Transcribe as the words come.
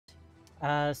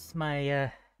It's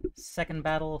my second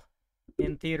battle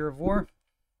in Theater of War.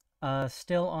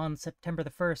 Still on September the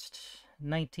 1st,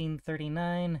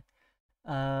 1939.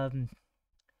 Um,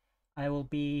 I will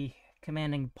be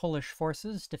commanding Polish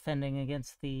forces defending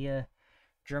against the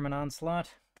German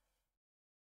onslaught.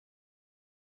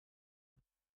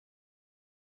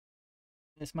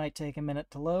 This might take a minute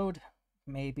to load.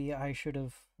 Maybe I should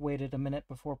have waited a minute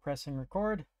before pressing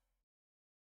record.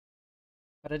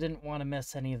 But I didn't want to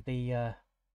miss any of the...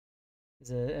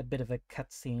 There's a bit of a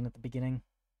cutscene at the beginning.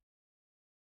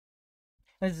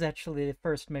 This is actually the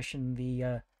first mission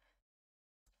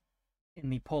in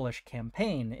the Polish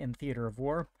campaign in Theater of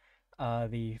War.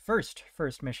 The first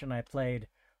mission I played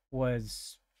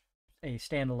was a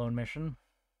standalone mission.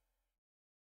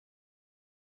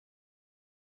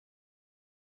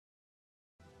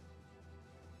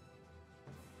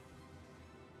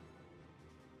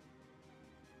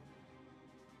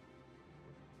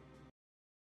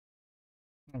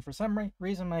 And for some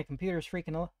reason, my computer's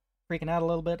freaking out a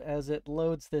little bit as it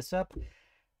loads this up.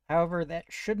 However, that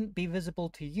shouldn't be visible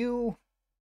to you,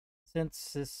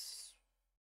 since this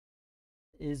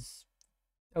is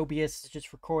OBS is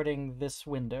just recording this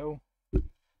window.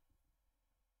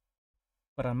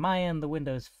 But on my end, the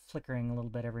window's flickering a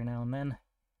little bit every now and then.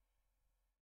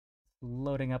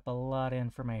 Loading up a lot of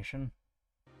information.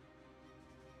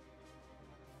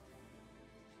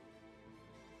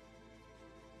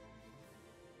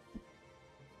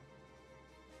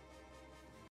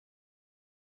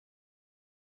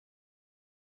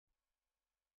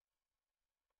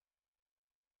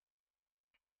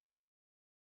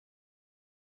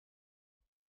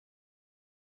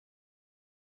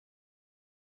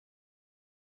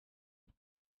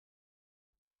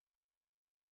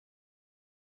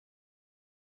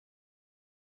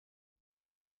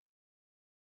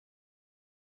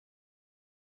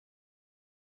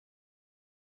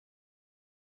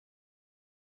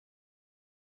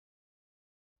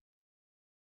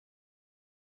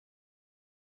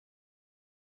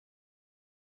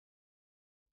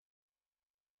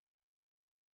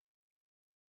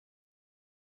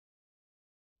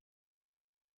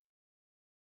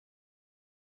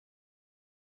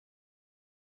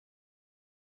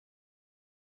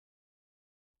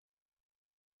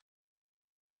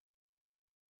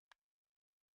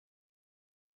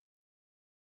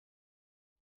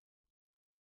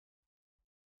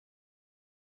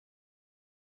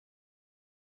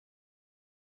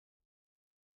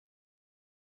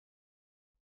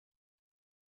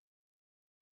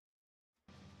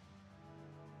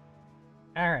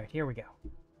 Alright, here we go.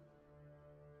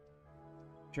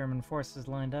 German forces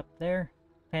lined up there.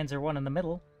 Panzer I in the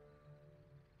middle.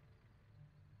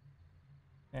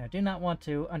 I do not want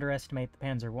to underestimate the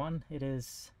Panzer I. It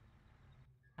is...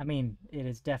 it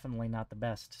is definitely not the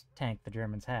best tank the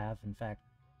Germans have. In fact,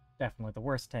 definitely the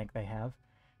worst tank they have.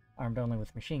 Armed only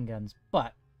with machine guns.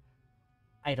 But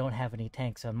I don't have any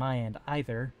tanks on my end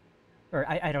either. Or,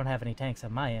 I don't have any tanks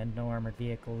on my end. No armored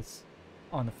vehicles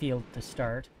on the field to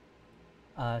start.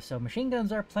 So machine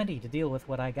guns are plenty to deal with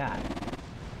what I got.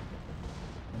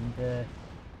 And,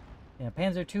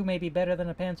 Panzer II may be better than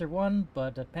a Panzer I,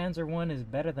 but a Panzer I is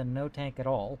better than no tank at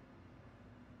all.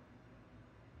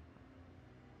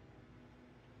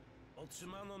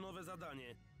 Otrzymano nowe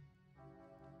zadanie.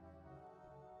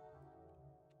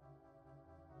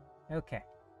 Okay.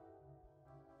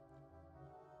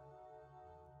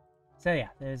 So yeah,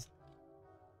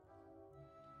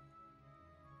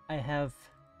 I have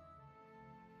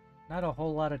not a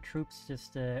whole lot of troops,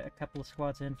 just a couple of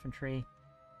squads of infantry,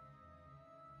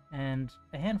 and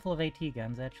a handful of AT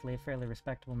guns, actually a fairly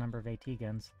respectable number of AT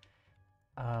guns.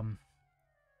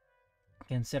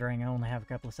 Considering I only have a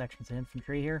couple of sections of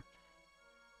infantry here.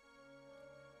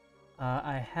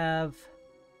 I have,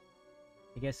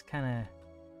 I guess, kind of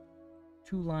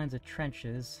two lines of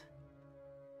trenches.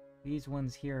 These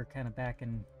ones here are kind of back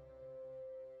in...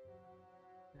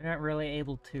 They're not really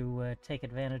able to take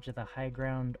advantage of the high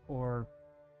ground or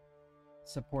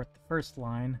support the first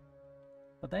line,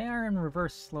 but they are in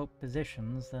reverse slope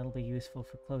positions. That'll be useful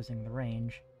for closing the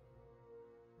range.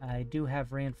 I do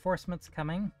have reinforcements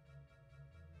coming.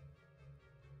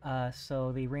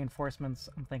 So the reinforcements,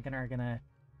 I'm thinking, are going to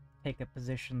take up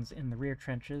positions in the rear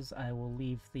trenches. I will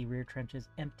leave the rear trenches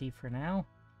empty for now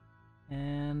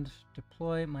and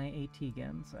deploy my AT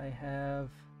guns. I have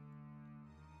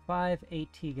 5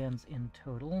 AT guns in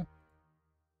total.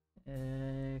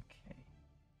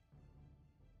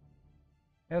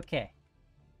 Okay.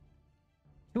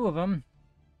 2 of them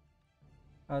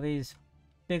are these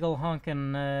big ol'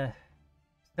 honkin'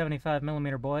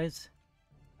 75mm boys.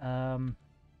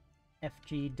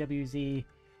 FGWZ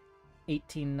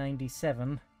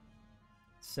 1897.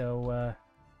 So,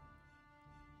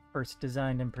 first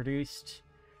designed and produced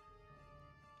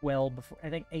well before, I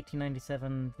think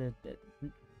 1897,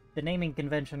 the naming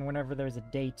convention, whenever there's a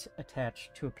date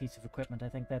attached to a piece of equipment, I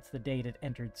think that's the date it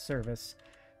entered service.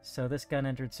 So this gun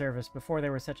entered service before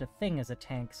there was such a thing as a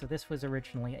tank, so this was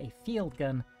originally a field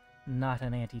gun, not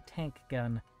an anti-tank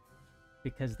gun,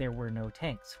 because there were no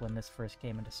tanks when this first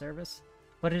came into service.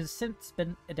 But it has since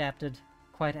been adapted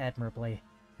quite admirably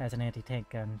as an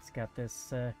anti-tank gun. It's got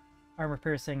this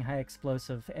armor-piercing,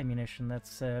 high-explosive ammunition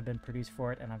that's been produced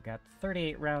for it, and I've got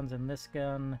 38 rounds in this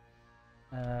gun.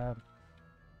 Yeah,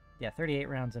 38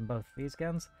 rounds in both of these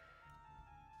guns.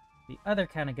 The other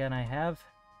kind of gun I have,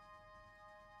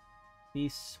 the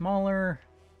smaller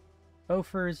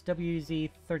Bofors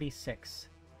WZ-36.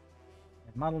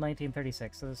 Model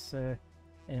 1936. So this is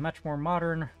a much more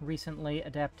modern, recently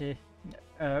adapted,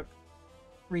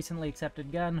 recently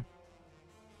accepted gun.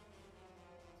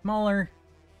 Smaller,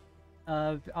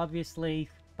 obviously,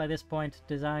 by this point,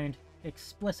 designed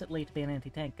explicitly to be an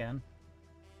anti-tank gun.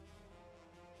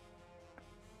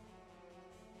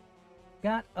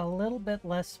 Got a little bit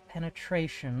less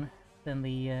penetration than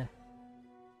the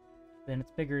than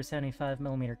its bigger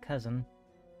 75mm cousin,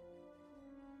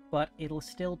 but it'll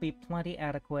still be plenty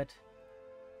adequate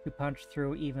to punch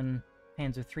through even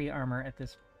Panzer III armor at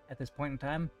this point in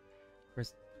time. Of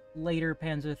course, later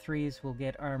Panzer IIIs will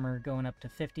get armor going up to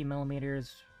 50mm.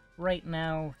 Right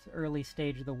now, early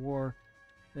stage of the war,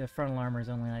 the frontal armor is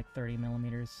only like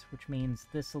 30mm, which means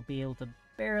this will be able to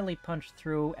barely punch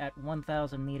through at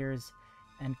 1,000 meters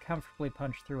and comfortably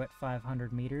punch through at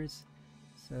 500 meters.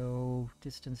 So,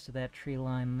 distance to that tree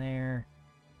line there.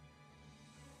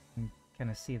 You can kind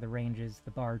of see the ranges.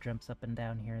 The bar jumps up and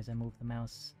down here as I move the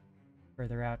mouse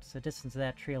further out. So, distance to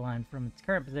that tree line from its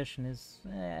current position is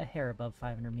a hair above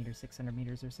 500 meters, 600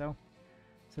 meters or so.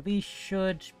 So, these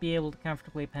should be able to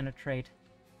comfortably penetrate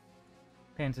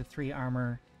Panzer III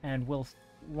armor and will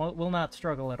not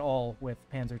struggle at all with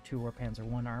Panzer II or Panzer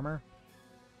I armor.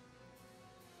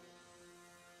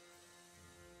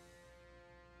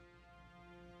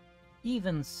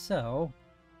 Even so,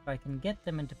 if I can get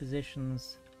them into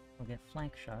positions, I'll get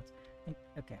flank shots.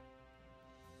 Okay,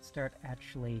 start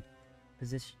actually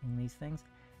positioning these things.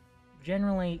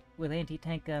 Generally, with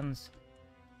anti-tank guns,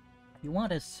 you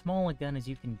want as small a gun as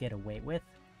you can get away with.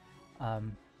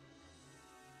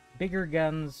 Bigger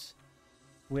guns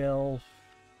will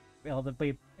they'll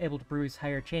be able to produce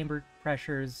higher chamber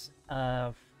pressures,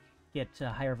 get a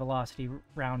higher velocity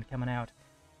round coming out,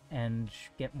 and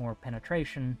get more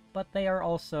penetration, but they are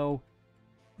also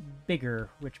bigger,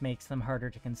 which makes them harder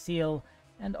to conceal,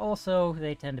 and also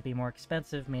they tend to be more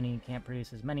expensive, meaning you can't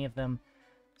produce as many of them.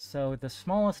 So the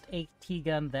smallest AT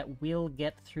gun that will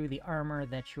get through the armor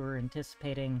that you're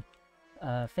anticipating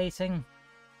facing,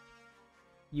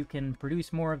 you can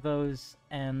produce more of those,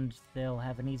 and they'll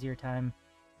have an easier time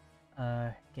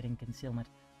getting concealment.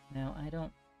 Now,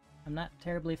 I'm not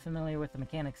terribly familiar with the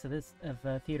mechanics of this,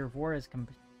 Theater of War as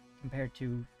compared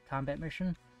to combat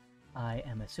mission. I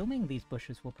am assuming these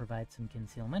bushes will provide some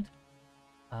concealment.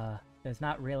 There's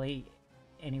not really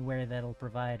anywhere that'll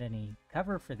provide any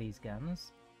cover for these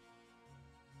guns.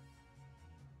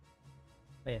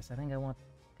 But yes, I think I want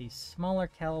these smaller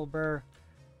caliber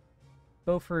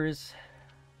Bofors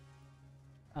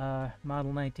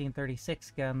Model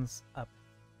 1936 guns up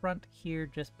front here,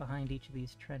 just behind each of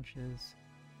these trenches.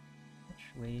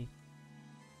 Actually,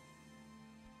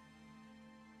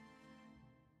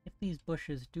 if these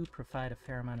bushes do provide a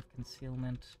fair amount of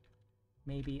concealment,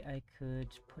 maybe I could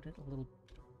put it a little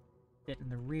bit in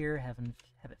the rear, have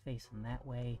it facing that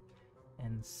way,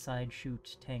 and side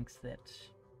shoot tanks that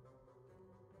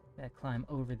climb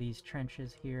over these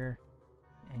trenches here,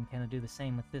 and kind of do the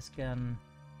same with this gun.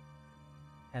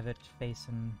 Have it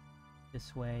facing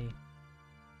this way.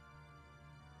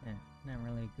 Not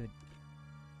really good.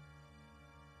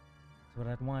 So what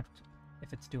I'd want,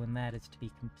 if it's doing that, is to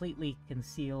be completely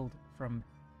concealed from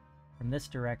this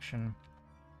direction,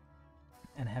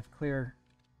 and have clear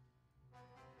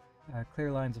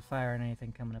lines of fire and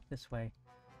anything coming up this way.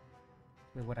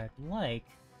 But what I'd like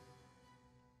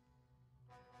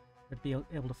would be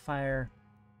able to fire,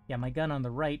 my gun on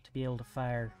the right to be able to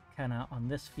fire kind of on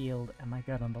this field, and my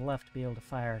gun on the left to be able to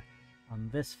fire on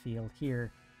this field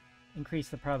here. Increase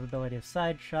the probability of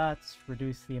side shots,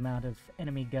 reduce the amount of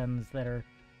enemy guns that are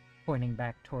pointing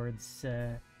back towards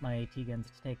my AT guns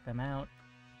to take them out.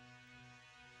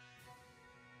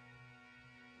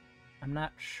 I'm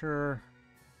not sure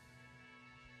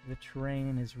the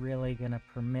terrain is really going to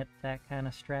permit that kind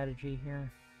of strategy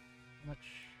here.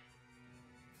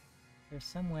 There's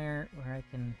somewhere where I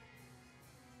can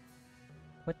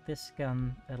put this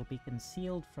gun that'll be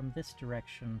concealed from this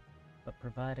direction, but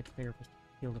provide a clear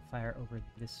field of fire over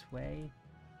this way.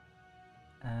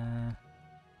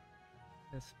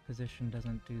 This position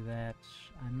doesn't do that.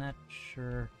 I'm not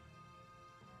sure.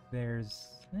 There's...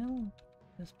 well,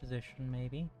 this position,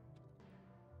 maybe.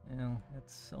 Well,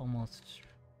 it's almost...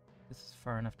 this is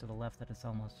far enough to the left that it's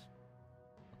almost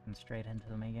looking straight into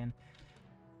them again.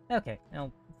 Okay,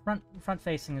 well, front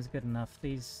facing is good enough.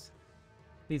 These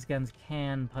guns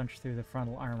can punch through the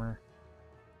frontal armor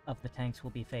of the tanks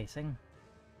we'll be facing.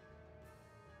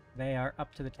 They are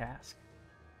up to the task.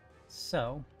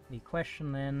 So, the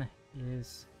question then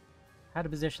is how to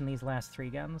position these last three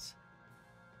guns.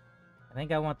 I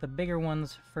think I want the bigger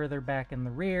ones further back in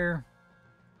the rear.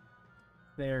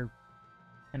 Their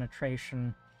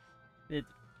penetration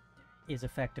is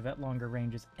effective at longer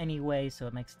ranges anyway, so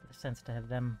it makes sense to have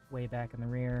them way back in the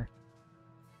rear.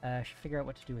 I should figure out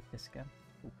what to do with this gun.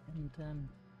 Ooh, and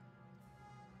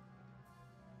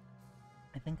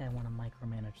I think I want to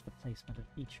micromanage the placement of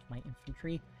each of my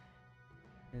infantry,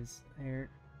 because there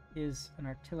is an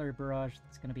artillery barrage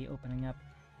that's going to be opening up.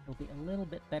 They'll be a little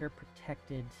bit better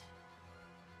protected,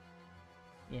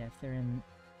 yeah, if they're in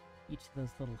each of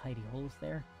those little hidey holes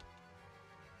there.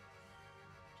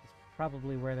 Which is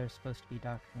probably where they're supposed to be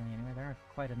doctrinally anyway. There aren't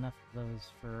quite enough of those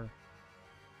for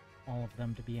all of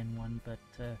them to be in one, but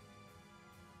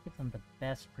give them the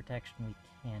best protection we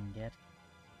can get.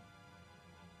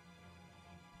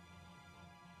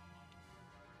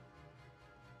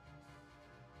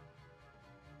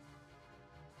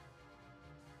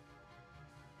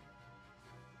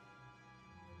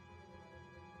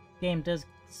 Game does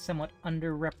somewhat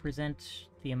underrepresent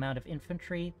the amount of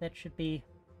infantry that should be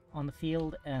on the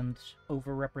field and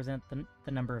overrepresent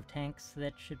the number of tanks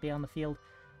that should be on the field.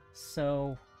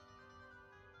 So,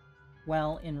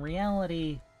 while in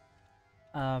reality,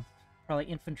 probably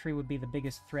infantry would be the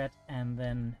biggest threat, and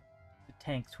then the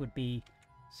tanks would be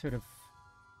sort of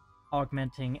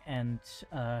augmenting and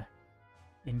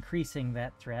increasing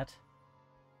that threat.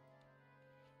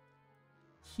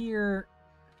 Here,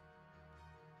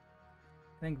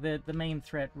 I think the main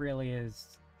threat really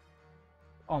is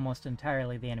almost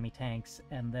entirely the enemy tanks,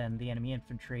 and then the enemy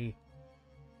infantry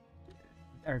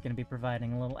are going to be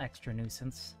providing a little extra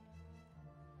nuisance.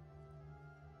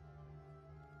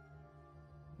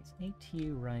 These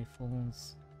ATU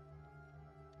rifles,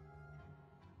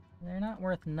 they're not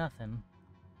worth nothing.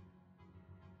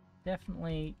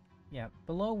 Definitely, yeah,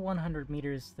 below 100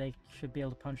 meters they should be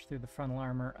able to punch through the frontal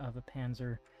armor of a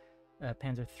Panzer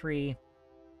III,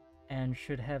 and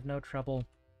should have no trouble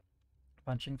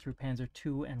punching through Panzer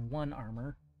II and 1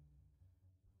 armor.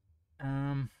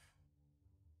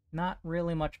 Not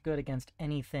really much good against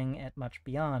anything at much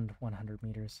beyond 100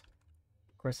 meters.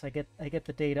 Of course, I get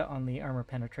the data on the armor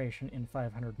penetration in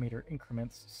 500-meter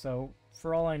increments, so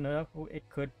for all I know, it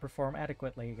could perform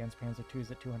adequately against Panzer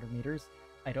IIs at 200 meters.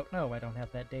 I don't know, I don't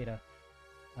have that data.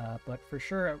 But for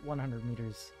sure at 100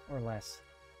 meters or less,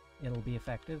 it'll be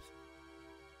effective.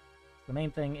 The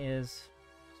main thing is,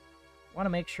 want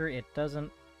to make sure it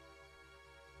doesn't...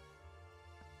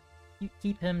 You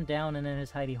keep him down and in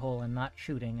his hidey hole and not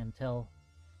shooting until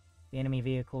the enemy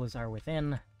vehicles are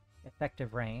within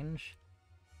effective range,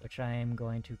 which I am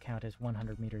going to count as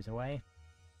 100 meters away.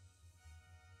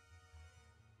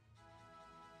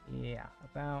 Yeah,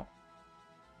 about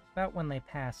when they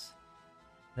pass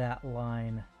that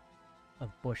line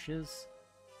of bushes,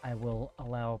 I will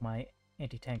allow my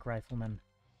anti-tank riflemen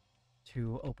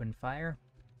to open fire.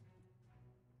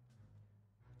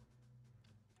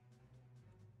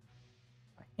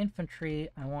 My infantry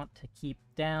I want to keep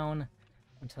down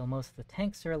until most of the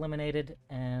tanks are eliminated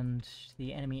and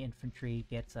the enemy infantry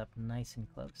gets up nice and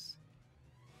close.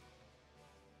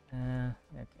 Okay,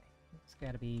 it's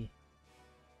gotta be...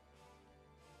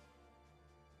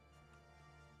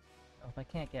 Well, if I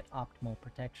can't get optimal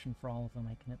protection for all of them,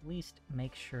 I can at least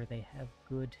make sure they have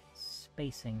good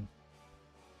spacing.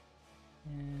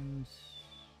 And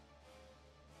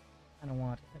I don't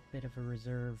want a bit of a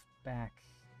reserve back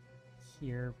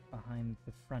here behind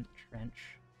the front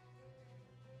trench.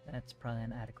 That's probably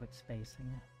an adequate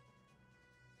spacing.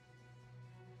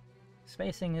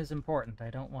 Spacing is important.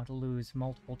 I don't want to lose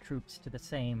multiple troops to the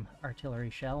same artillery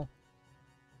shell.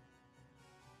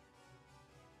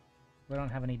 We don't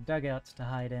have any dugouts to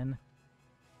hide in.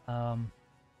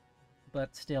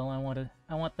 But still, I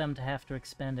want them to have to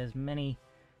expend as many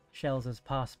shells as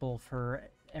possible for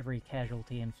every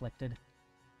casualty inflicted.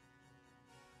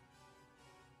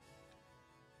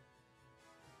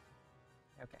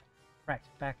 Okay, right,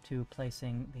 back to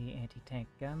placing the anti-tank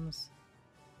guns.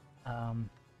 I'll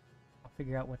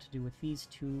figure out what to do with these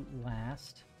two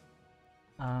last.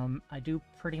 I do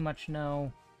pretty much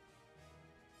know...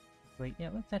 Wait, yeah,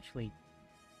 let's actually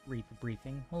read the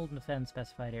briefing. Hold and defend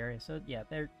specified area. So, yeah,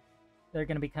 they're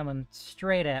going to be coming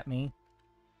straight at me.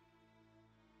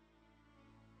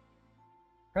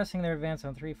 Pressing their advance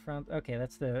on 3 fronts. Okay,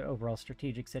 that's the overall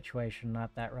strategic situation,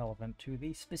 not that relevant to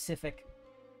the specific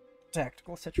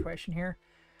tactical situation here.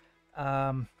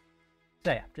 So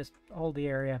yeah, just hold the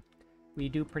area. We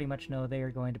do pretty much know they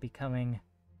are going to be coming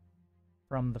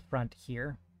from the front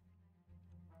here.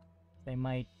 They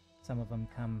might, some of them,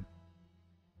 come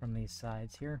from these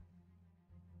sides here.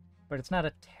 But it's not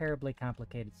a terribly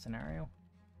complicated scenario.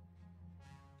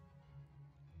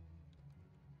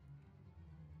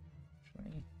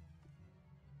 Actually,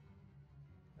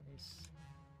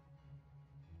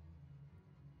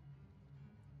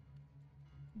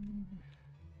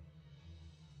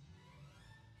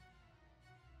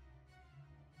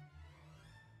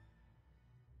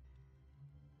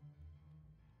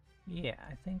 yeah,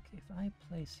 I think if I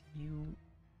place you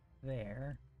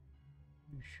there,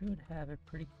 you should have a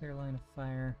pretty clear line of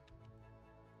fire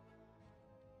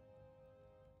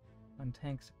on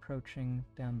tanks approaching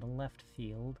down the left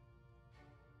field.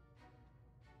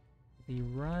 The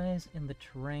rise in the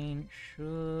terrain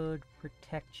should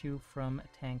protect you from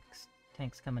tanks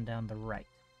coming down the right.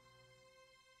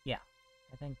 Yeah,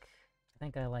 I think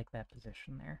I like that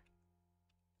position there.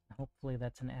 Hopefully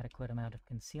that's an adequate amount of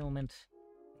concealment.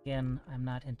 Again, I'm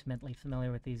not intimately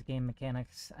familiar with these game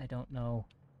mechanics. I don't know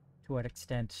to what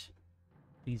extent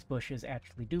these bushes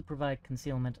actually do provide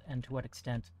concealment, and to what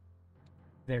extent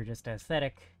they're just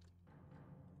aesthetic.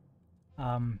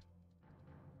 But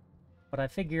I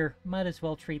figure might as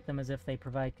well treat them as if they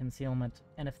provide concealment,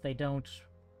 and if they don't,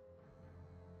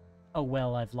 oh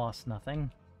well, I've lost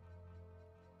nothing.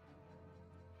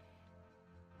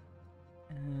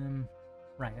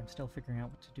 Right, I'm still figuring out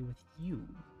what to do with you.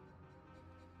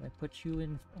 Do I put you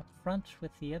in up front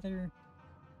with the other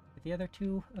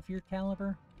two of your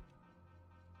caliber?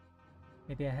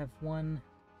 Maybe I have one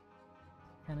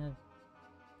kind of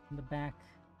in the back,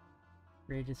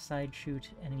 ready to side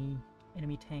shoot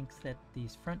enemy tanks that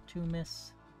these front two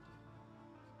miss.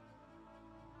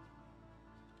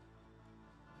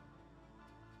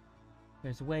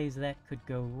 There's ways that could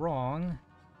go wrong.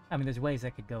 I mean, there's ways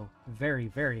that could go very,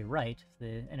 very right. If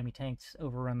the enemy tanks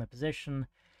overrun the position,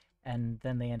 and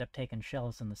then they end up taking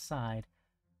shells on the side.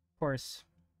 Of course,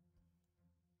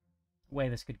 the way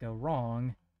this could go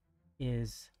wrong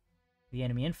is the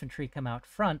enemy infantry come out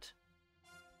front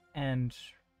and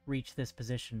reach this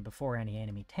position before any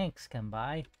enemy tanks come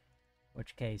by, in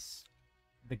which case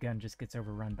the gun just gets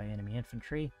overrun by enemy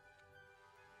infantry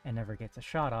and never gets a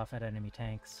shot off at enemy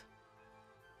tanks.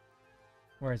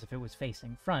 Whereas if it was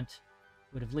facing front,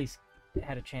 it would have at least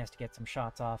had a chance to get some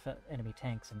shots off at enemy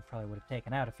tanks and probably would have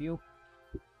taken out a few.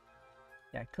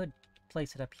 Yeah, I could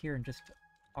place it up here and just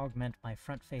augment my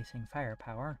front-facing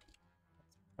firepower.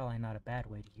 That's probably not a bad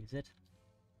way to use it.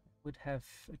 Would have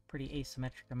a pretty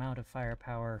asymmetric amount of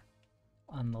firepower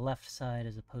on the left side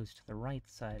as opposed to the right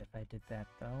side if I did that,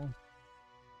 though.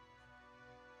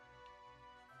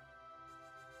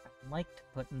 I'd like to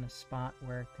put in a spot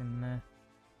where it can,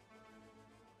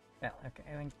 well, okay,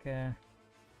 I think,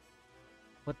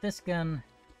 put this gun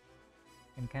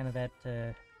in kind of that,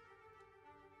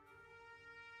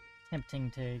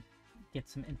 tempting to get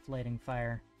some inflating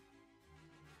fire.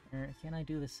 Or can I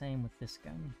do the same with this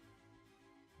gun?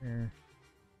 Or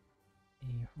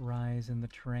a rise in the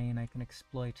terrain I can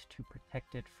exploit to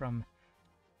protect it from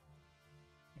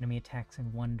enemy attacks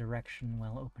in one direction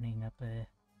while opening up a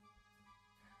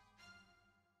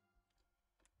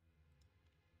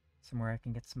somewhere I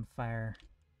can get some fire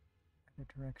other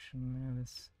direction.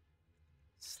 This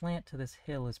slant to this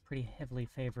hill is pretty heavily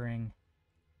favoring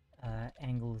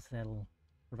angles that'll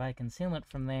provide concealment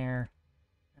from there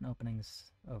and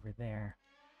openings over there.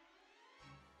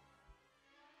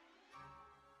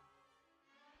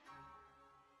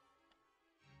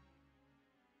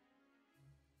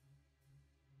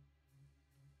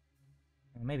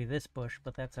 Well, maybe this bush,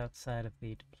 but that's outside of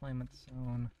the deployment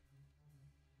zone.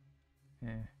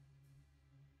 Yeah.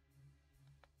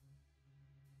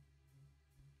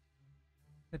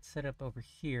 Let's set up over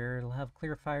here. It'll have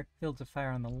clear fields of fire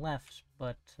on the left,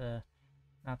 but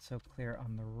not so clear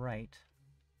on the right.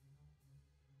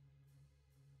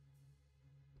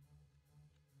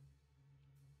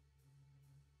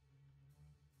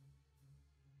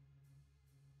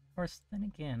 Of course, then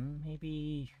again,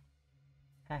 maybe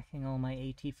packing all my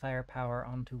AT firepower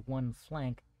onto one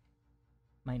flank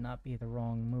might not be the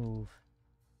wrong move.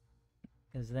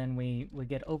 Because then we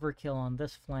get overkill on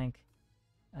this flank,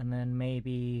 And then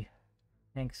maybe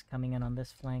tanks coming in on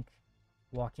this flank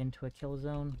walk into a kill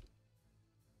zone.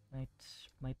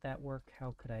 Might that work?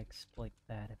 How could I exploit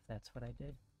that if that's what I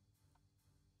did?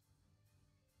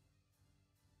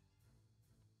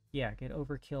 Yeah, get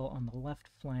overkill on the left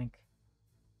flank,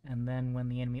 and then when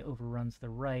the enemy overruns the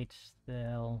right,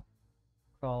 they'll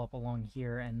crawl up along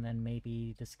here, and then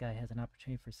maybe this guy has an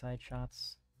opportunity for side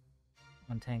shots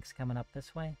on tanks coming up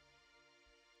this way.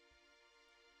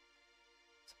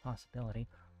 It's a possibility.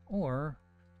 Or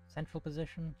central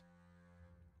position.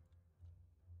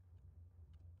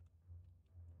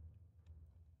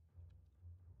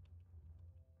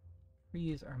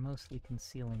 Trees are mostly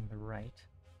concealing the right.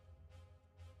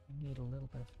 I need a little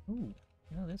bit of... Ooh,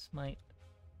 you know, this might...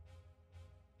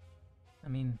 I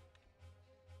mean...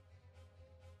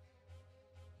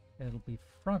 It'll be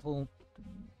frontal...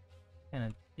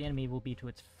 And the enemy will be to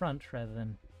its front rather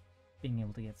than being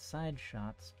able to get side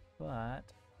shots, but...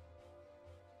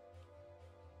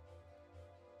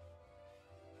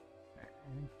 I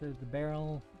think the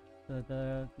barrel,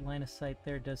 the line of sight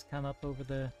there does come up over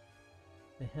the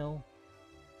hill.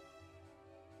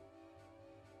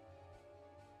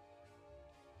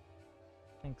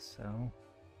 I think so.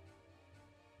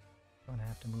 Don't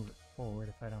have to move it forward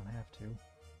if I don't have to.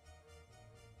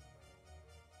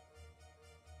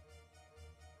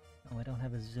 Oh, I don't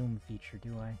have a zoom feature,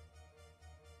 do I?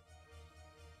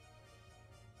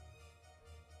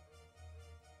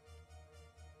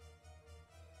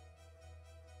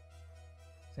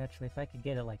 So actually, if I could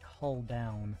get it like hull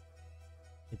down,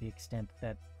 to the extent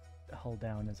that hull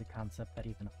down is a concept that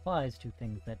even applies to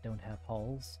things that don't have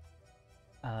hulls,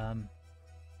 I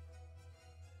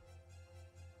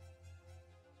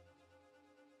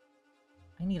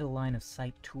need a line of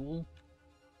sight tool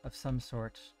of some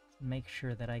sort to make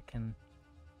sure that it can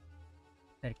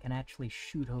actually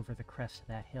shoot over the crest of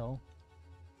that hill.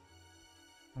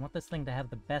 I want this thing to have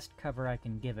the best cover I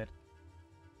can give it,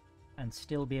 and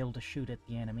still be able to shoot at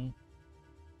the enemy.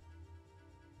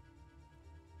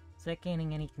 Is that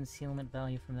gaining any concealment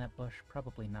value from that bush?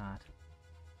 Probably not.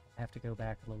 I have to go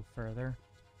back a little further.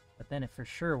 But then it for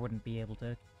sure wouldn't be able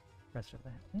to rest of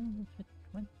that. If it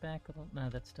went back a little... No,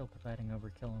 that's still providing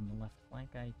overkill on the left flank.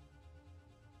 I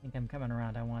think I'm coming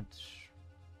around. I want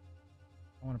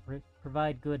to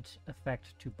provide good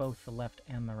effect to both the left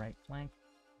and the right flank.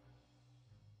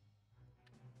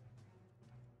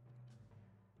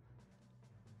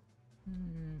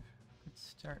 Let's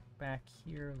start back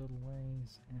here a little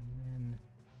ways and then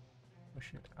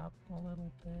push it up a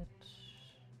little bit.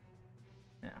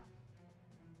 Yeah.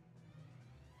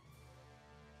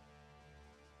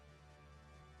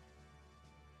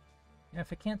 Now,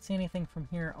 if I can't see anything from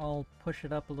here, I'll push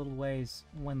it up a little ways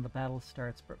when the battle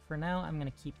starts, but for now I'm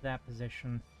going to keep that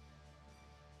position.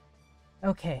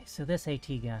 Okay, so this AT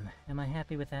gun. Am I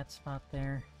happy with that spot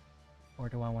there? Or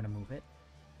do I want to move it?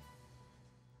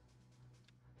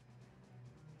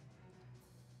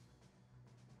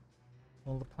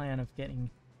 Will the plan of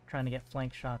trying to get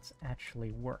flank shots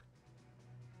actually work?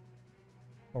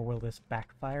 Or will this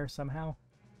backfire somehow?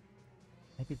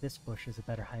 Maybe this bush is a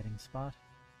better hiding spot.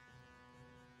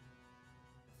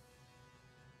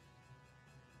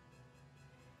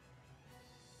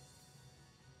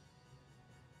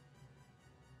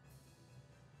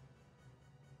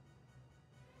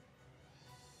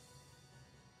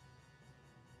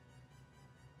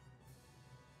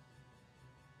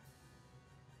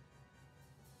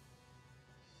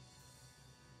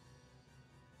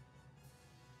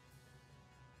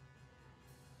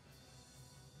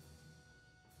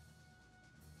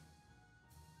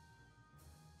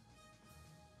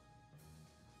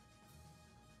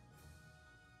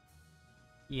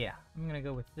 Yeah, I'm gonna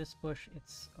go with this bush.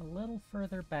 It's a little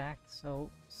further back, so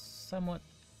somewhat...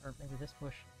 Or maybe this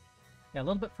bush. Yeah, a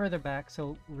little bit further back,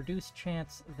 so reduced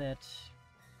chance that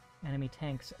enemy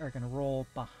tanks are gonna roll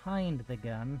behind the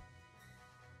gun.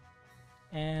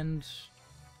 And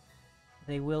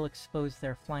they will expose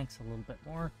their flanks a little bit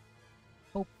more.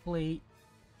 Hopefully,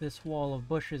 this wall of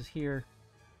bushes here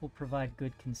will provide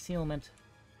good concealment.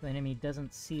 The enemy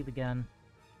doesn't see the gun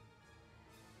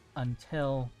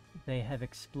until they have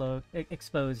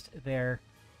exposed their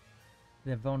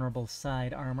vulnerable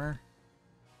side armor.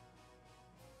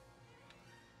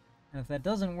 And if that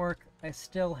doesn't work, I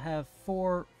still have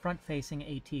 4 front-facing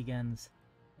AT guns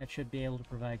that should be able to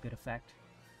provide good effect.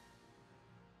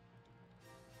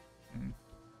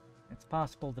 It's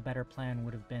possible the better plan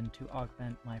would have been to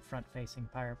augment my front-facing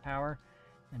firepower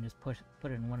and just put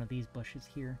it in one of these bushes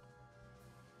here.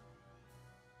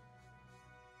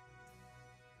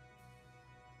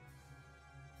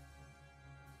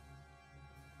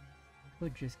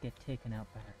 could just get taken out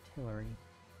by artillery.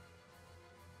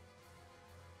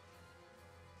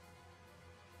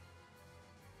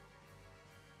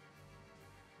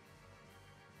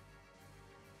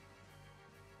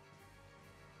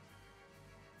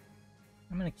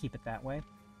 I'm gonna keep it that way.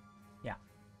 Yeah.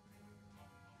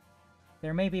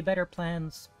 There may be better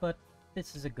plans, but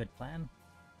this is a good plan.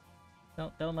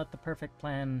 Don't let the perfect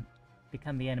plan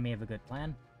become the enemy of a good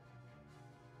plan.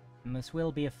 And this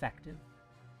will be effective.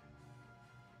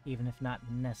 Even if not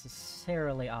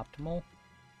necessarily optimal.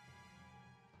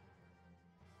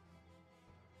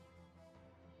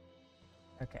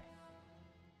 Okay.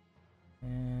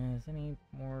 Is any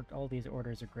more... All these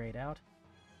orders are grayed out.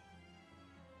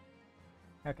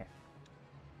 Okay.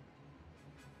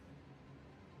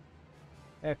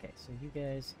 Okay, so you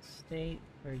guys stay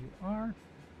where you are.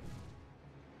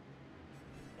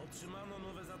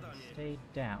 Stay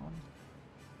down.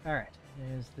 Alright,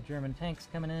 there's the German tanks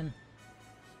coming in.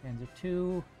 Panzer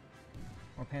II.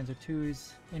 More Panzer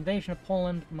IIs. Invasion of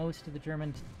Poland, most of the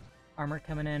German armor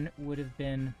coming in would have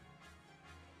been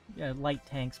light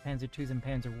tanks, Panzer IIs and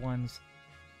Panzer Is.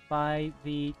 By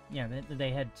the...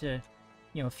 they had to...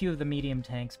 a few of the medium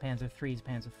tanks, Panzer IIIs,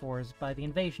 Panzer IVs. By the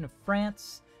invasion of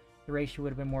France, the ratio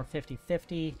would have been more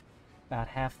 50-50. About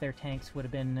half their tanks would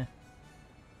have been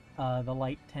the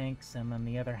light tanks, and then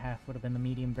the other half would have been the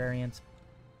medium variants.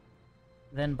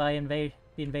 Then by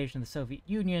the invasion of the Soviet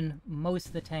Union, most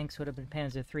of the tanks would have been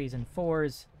Panzer IIIs and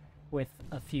IVs, with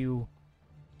a few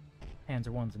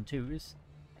Panzer Is and IIs.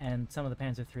 And some of the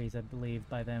Panzer IIIs, I believe,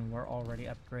 by then were already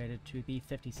upgraded to the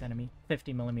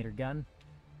 50mm gun.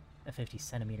 A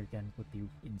 50cm gun would be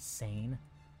insane.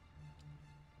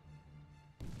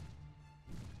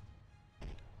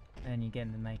 Then you get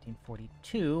into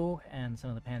 1942, and some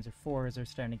of the Panzer IVs are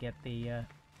starting to get the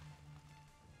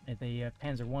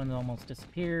Panzer I almost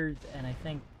disappeared, and I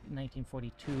think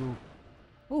 1942...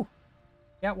 Ooh!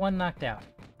 Got one knocked out.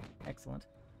 Excellent.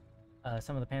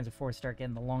 Some of the Panzer IVs start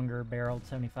getting the longer-barreled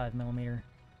 75mm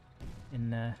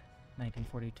in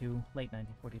 1942, late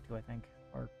 1942, I think,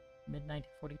 or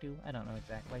mid-1942? I don't know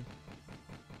exactly.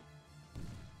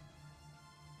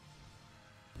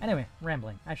 Anyway,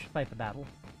 rambling. I should fight the battle.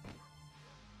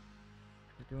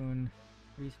 We're doing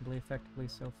reasonably effectively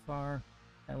so far.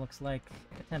 That looks like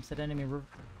attempts at enemy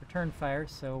return fire,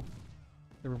 so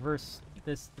the reverse,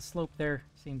 the slope there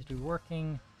seems to be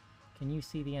working. Can you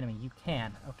see the enemy? You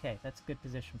can. Okay, that's a good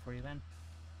position for you then.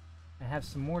 I have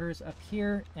some mortars up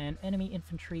here, and enemy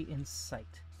infantry in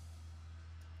sight.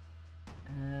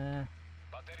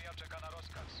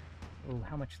 Oh,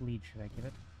 how much lead should I give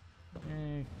it?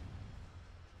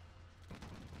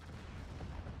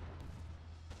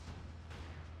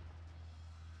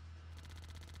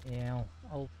 Yeah,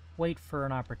 I'll wait for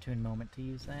an opportune moment to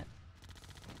use that.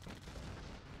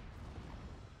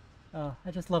 Oh,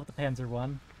 I just love the Panzer I.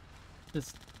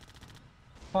 Just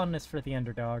fondness for the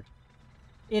underdog.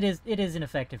 It is an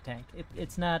effective tank.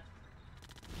 It's not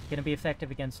gonna be effective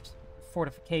against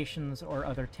fortifications or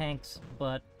other tanks,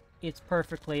 but it's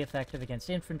perfectly effective against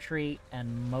infantry,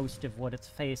 and most of what it's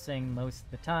facing most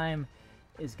of the time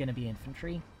is gonna be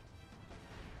infantry.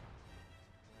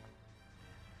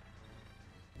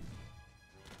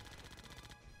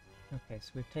 Okay,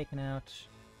 so we've taken out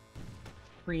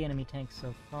 3 enemy tanks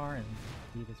so far, and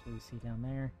these is what we see down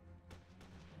there.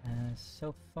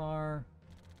 So far,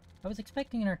 I was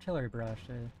expecting an artillery barrage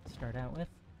to start out with,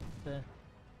 but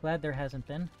glad there hasn't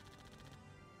been.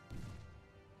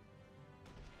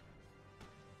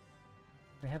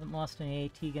 We haven't lost any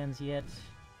AT guns yet.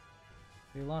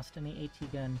 We lost any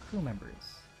AT gun crew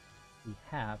members. We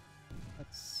have.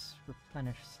 Let's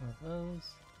replenish some of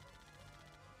those.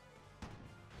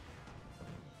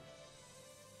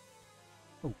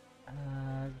 Oh,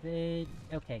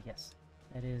 okay, yes.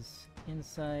 That is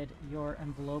inside your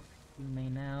envelope. You may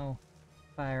now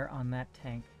fire on that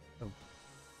tank. Oh.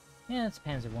 Yeah, it's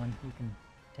Panzer I. You can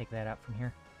take that out from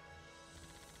here.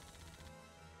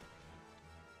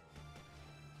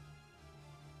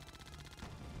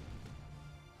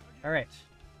 Alright.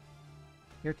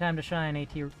 Your time to shine,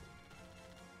 AT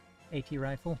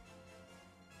rifle.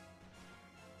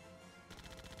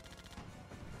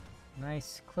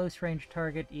 Nice close range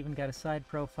target, even got a side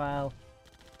profile.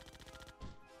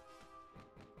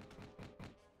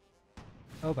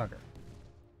 Oh bugger.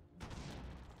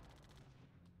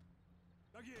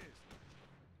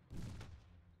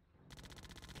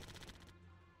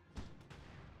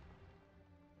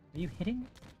 Are you hitting?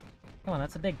 Come on,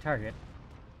 that's a big target.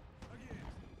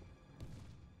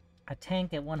 A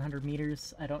tank at 100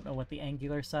 meters, I don't know what the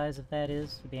angular size of that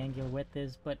is, or the angular width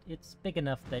is, but it's big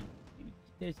enough that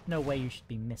there's no way you should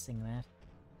be missing that.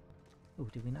 Oh,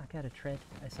 did we knock out a tread?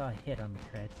 I saw a hit on the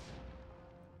tread.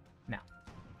 No.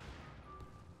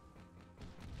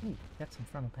 Ooh, got some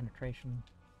frontal penetration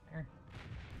there.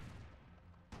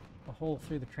 A hole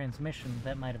through the transmission,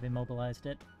 that might have immobilized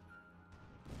it.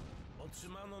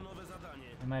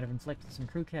 I might have inflicted some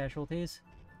crew casualties.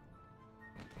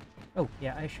 Oh,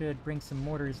 yeah, I should bring some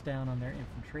mortars down on their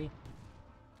infantry.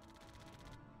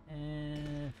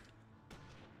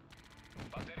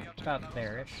 About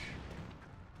there-ish.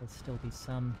 There'll still be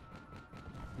some.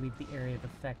 I believe the area of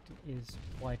effect is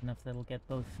wide enough that it'll get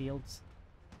both fields.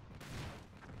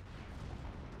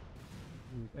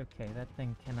 Ooh, okay, that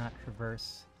thing cannot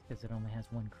traverse because it only has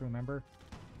one crew member.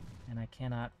 And I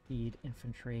cannot feed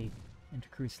infantry into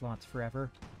crew slots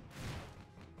forever.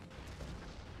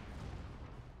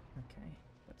 Okay,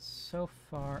 but so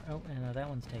far... Oh, and that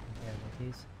one's taking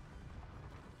casualties.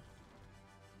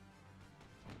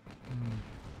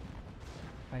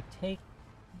 If I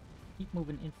keep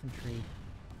moving infantry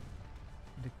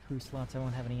into crew slots, I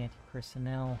won't have any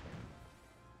anti-personnel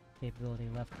capability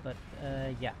left, but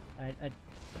yeah,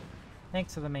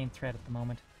 tanks are the main threat at the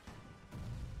moment.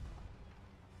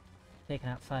 Taken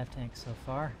out 5 tanks so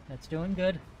far. That's doing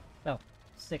good. Well,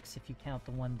 6 if you count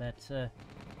the one that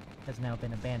has now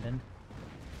been abandoned.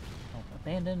 Well,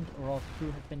 abandoned, or all the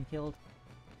crew have been killed.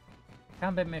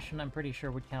 Combat mission, I'm pretty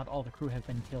sure, would count all the crew have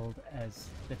been killed as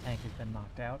the tank has been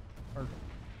knocked out. Or,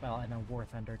 well, I know War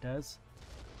Thunder does.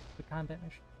 The combat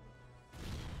mission.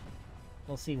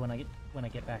 We'll see when I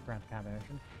get back around to combat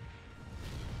mission.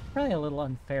 Probably a little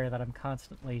unfair that I'm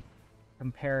constantly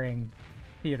comparing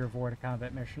Theater of War to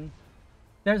combat mission.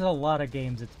 There's a lot of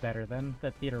games it's better than,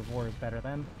 that Theater of War is better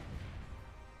than.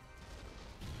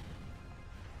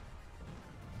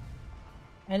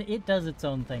 And it does its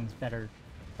own things better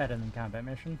than combat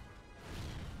mission.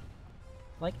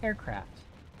 Like aircraft.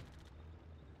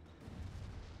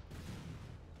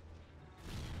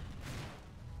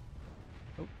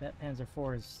 Oh, that Panzer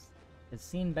IV has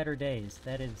seen better days.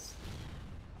 That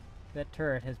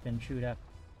turret has been chewed up.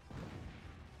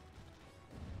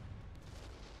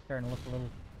 Starting to look a little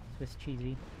Swiss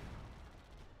cheesy.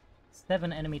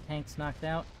 7 enemy tanks knocked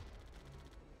out.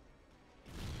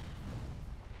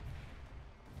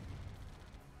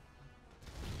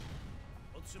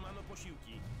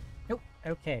 Nope.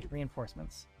 Okay,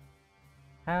 reinforcements.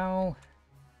 How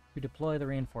to deploy the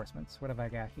reinforcements? What have I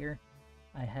got here?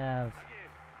 I have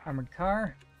armored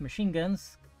car, machine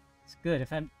guns. It's good.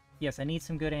 Yes, I need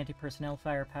some good anti-personnel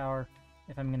firepower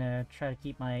if I'm gonna try to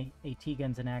keep my AT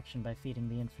guns in action by feeding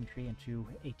the infantry into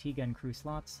AT gun crew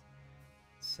slots.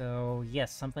 So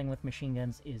yes, something with machine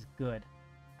guns is good.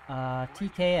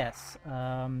 TKS.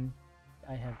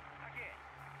 I have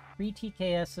 3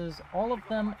 TKSs. All of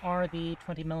them are the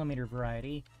 20mm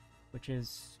variety, which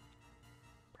is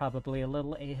probably a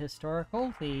little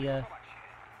ahistorical. The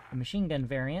machine gun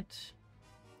variant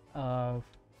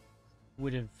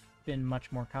would have been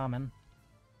much more common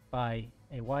by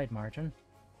a wide margin.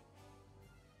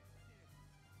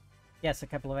 Yes, a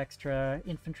couple of extra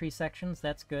infantry sections,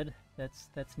 that's good.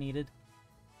 That's needed.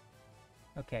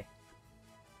 Okay.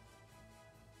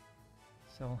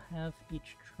 So I'll have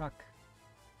each truck...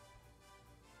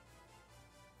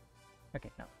 Okay,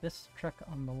 now this truck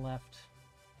on the left,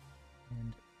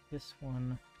 and this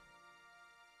one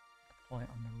deploy on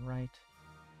the right.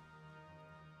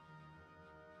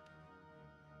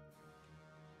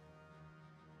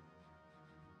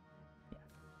 Yeah,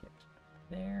 get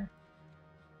there.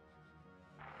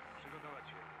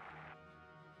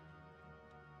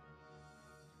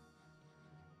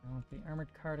 I want the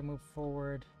armored car to move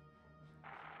forward.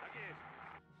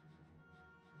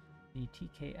 The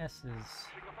TKSs.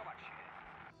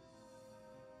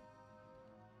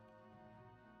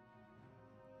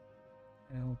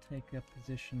 I'll take a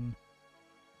position.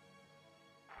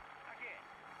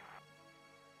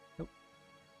 Nope.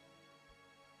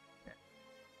 Okay.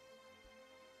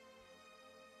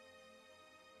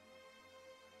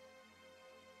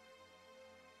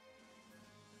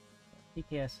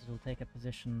 TKSs will take a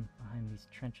position behind these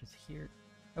trenches here.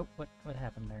 Oh, what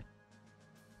happened there?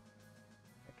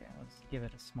 Okay, let's give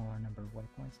it a smaller number of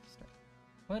waypoints to start.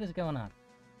 What is going on?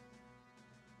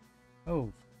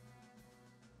 Oh.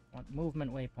 Want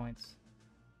movement waypoints.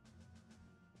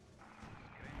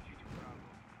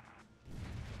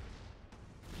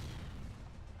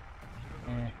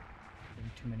 Getting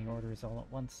too many orders all at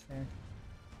once there.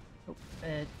 Oh,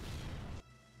 I'm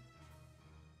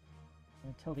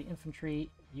gonna tell the infantry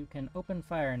you can open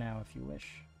fire now if you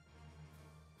wish.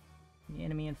 The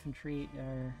enemy infantry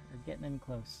are getting in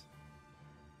close.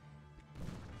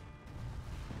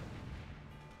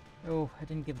 Oh, I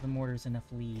didn't give the mortars enough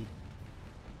lead.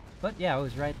 But yeah, I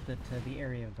was right that the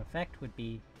area of effect would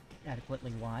be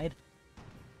adequately wide.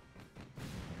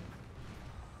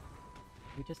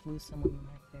 Did we just lose someone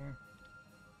right there?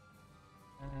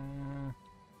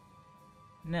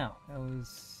 No, I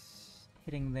was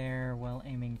hitting there while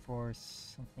aiming for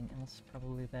something else,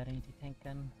 probably that anti-tank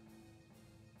gun.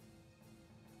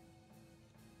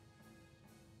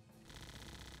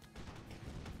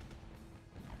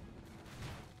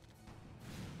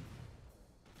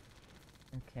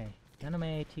 Okay, none of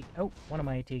my AT... Oh, one of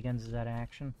my AT guns is out of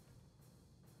action.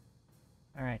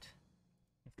 Alright.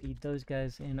 I feed those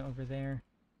guys in over there.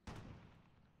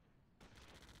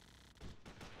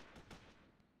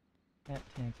 That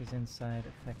tank is inside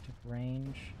effective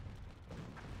range.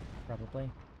 Probably.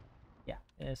 Yeah,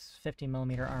 it's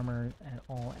 50mm armor at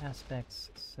all aspects,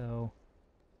 so...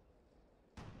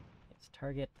 let's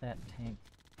target that tank.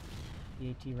 The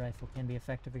AT rifle can be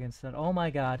effective against that. Oh my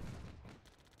god!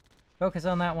 Focus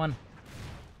on that one!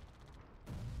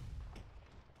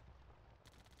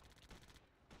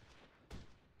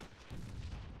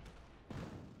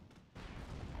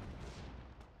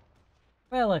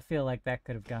 Well, I feel like that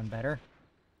could have gone better.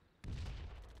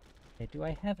 Okay, do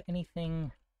I have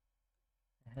anything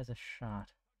that has a shot?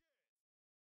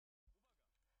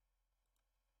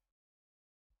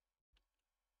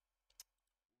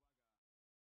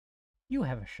 You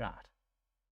have a shot.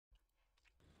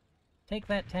 Take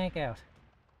that tank out.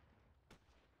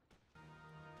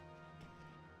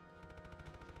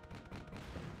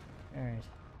 Alright.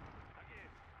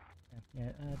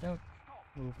 Yeah, don't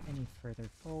move any further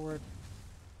forward.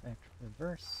 Back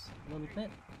reverse a little bit.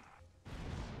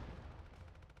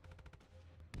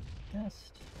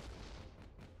 Just.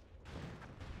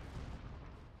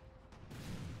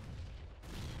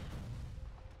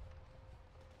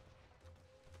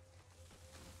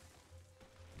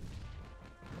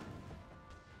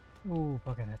 Ooh,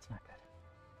 bugger, that's not good.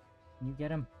 Can you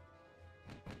get him?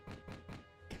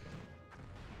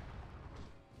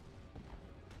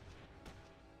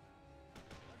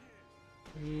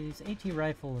 These AT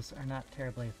rifles are not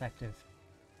terribly effective.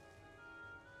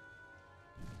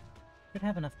 Should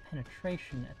have enough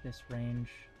penetration at this range.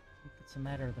 I think it's a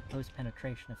matter of the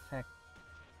post-penetration effect.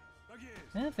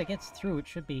 And if it gets through, it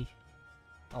should be...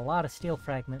 a lot of steel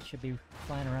fragments should be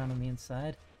flying around on the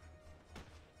inside.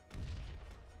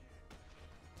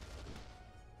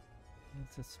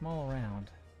 It's a small round.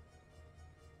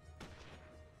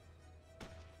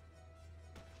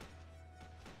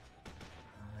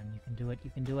 You can do it, you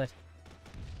can do it.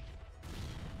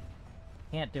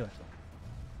 Can't do it.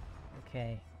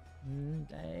 Okay.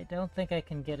 I don't think I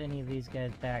can get any of these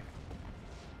guys back.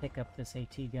 Pick up this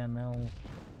AT gun,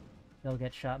 they'll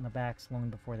get shot in the backs long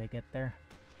before they get there.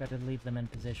 Better leave them in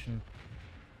position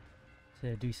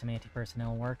to do some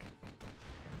anti-personnel work.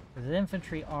 Because the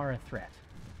infantry are a threat.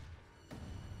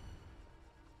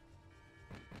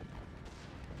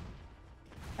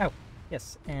 Oh,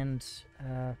 yes, and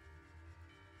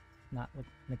not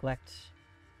neglect.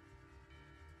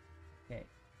 Okay,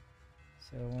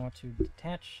 so I want to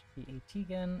detach the AT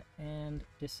gun and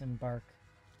disembark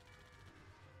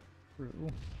crew.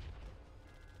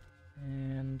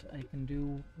 And I can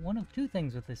do one of two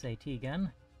things with this AT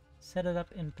gun. Set it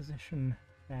up in position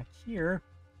back here,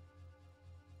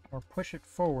 or push it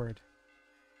forward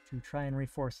to try and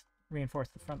reinforce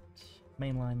the front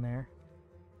main line there.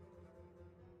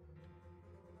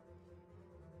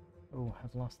 Oh,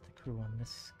 I've lost the crew on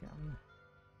this gun.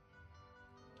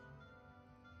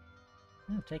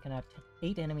 I've taken out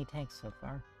 8 enemy tanks so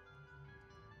far.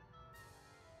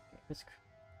 Okay, this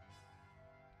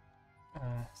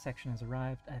section has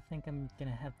arrived. I think I'm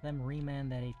gonna have them reman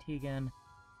that AT gun,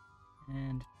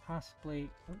 and possibly...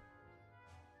 Oh,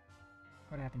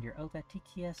 what happened here? Oh, that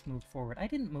TKS moved forward. I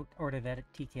didn't order that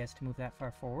TKS to move that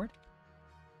far forward.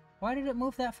 Why did it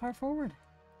move that far forward?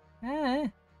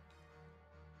 Ah!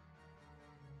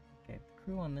 Okay, the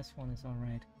crew on this one is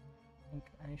alright. I think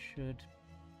I should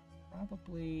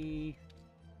probably...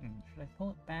 should I pull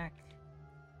it back?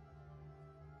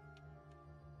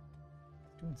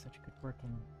 It's doing such good work in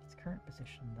its current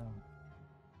position, though.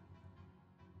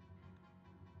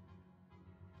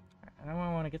 I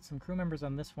want to get some crew members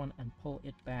on this one and pull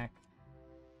it back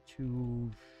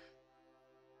to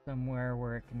somewhere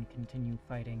where it can continue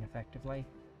fighting effectively.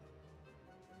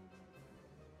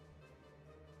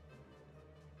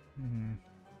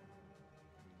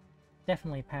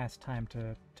 Definitely past time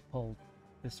to pull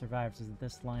the survivors of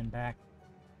this line back.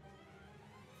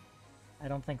 I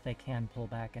don't think they can pull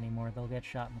back anymore. They'll get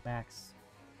shot in the backs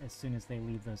as soon as they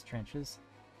leave those trenches.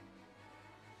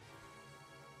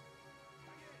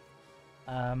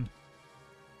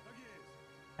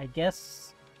 I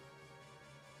guess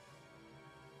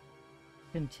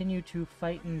continue to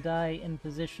fight and die in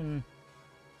position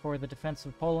for the defense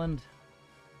of Poland.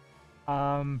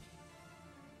 I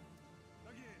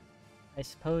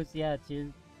suppose, yeah,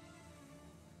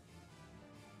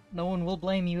 no one will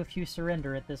blame you if you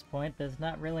surrender at this point. There's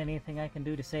not really anything I can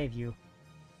do to save you.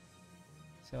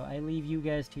 So I leave you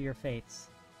guys to your fates.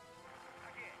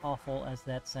 Awful as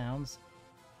that sounds.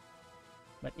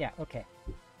 But yeah, okay.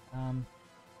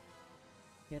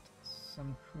 Get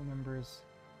some crew members.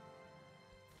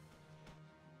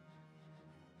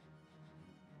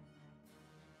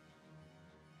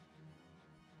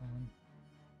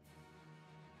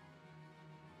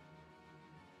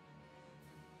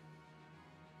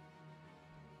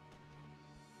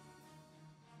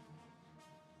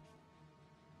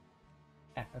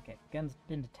 Okay, gun's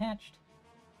been detached.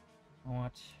 I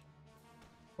want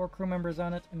 4 crew members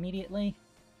on it immediately.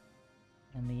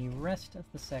 And the rest of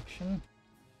the section...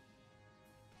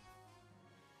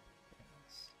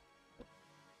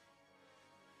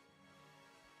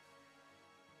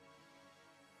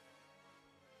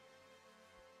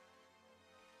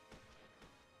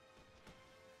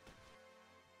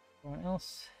 Everyone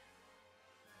else...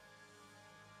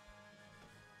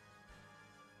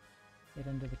 Get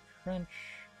into the trench.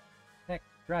 Heck,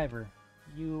 driver,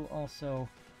 you also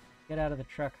get out of the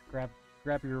truck,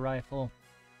 grab your rifle,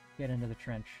 get into the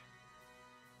trench.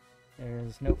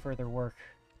 There's no further work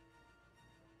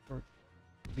to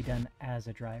be done as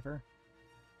a driver.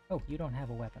 Oh, you don't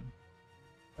have a weapon.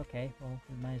 Okay, well,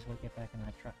 we might as well get back in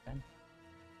that truck then.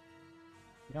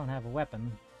 You don't have a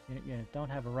weapon, you don't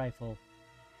have a rifle,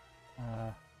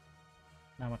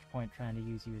 not much point trying to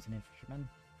use you as an infantryman.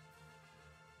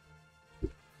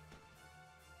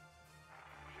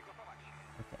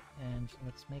 Okay, and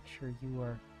let's make sure you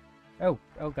are... Oh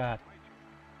god.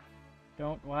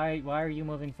 Don't, why are you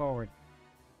moving forward?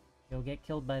 You'll get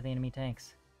killed by the enemy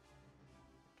tanks.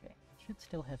 Okay, I should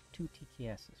still have 2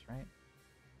 TKSs, right?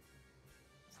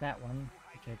 It's that one,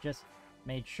 which I just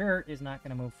made sure is not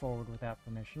going to move forward without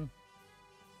permission.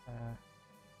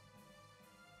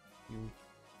 You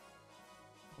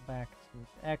go back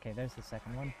to... Okay, there's the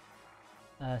second one.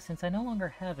 Since I no longer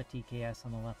have a TKS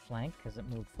on the left flank, because it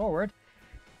moved forward,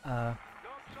 I'm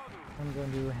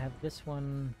going to have this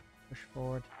one push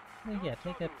forward. Well, yeah,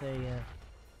 take up the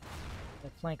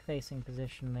flank-facing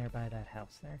position there by that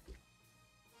house there.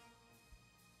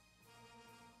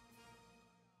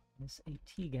 This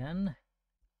AT gun.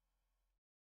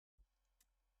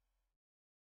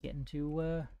 Get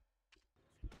into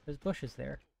those bushes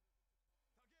there.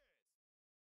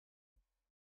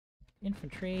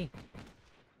 Infantry.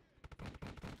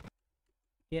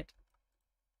 Get.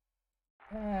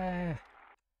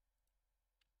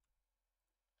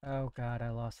 Oh god, I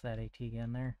lost that AT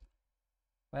gun there.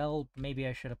 Well, maybe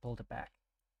I should have pulled it back.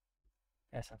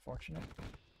 That's unfortunate.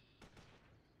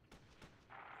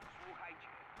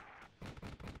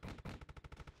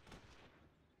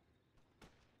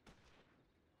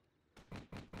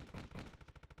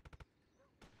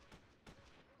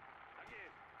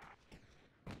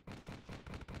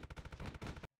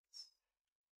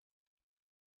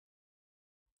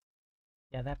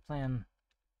 Yeah, that plan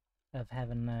of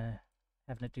having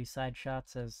it do side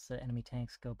shots as enemy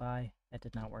tanks go by, that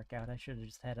did not work out. I should have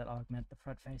just had it augment the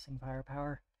front-facing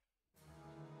firepower.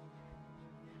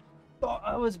 Thought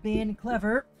I was being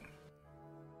clever.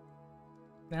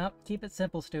 Well, keep it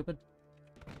simple, stupid.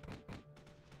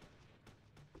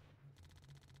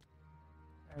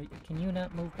 Can you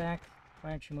not move back?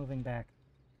 Why aren't you moving back?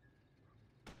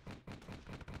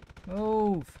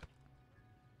 Move!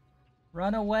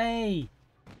 Run away!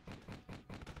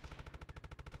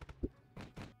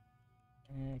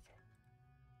 Okay.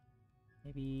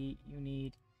 Maybe you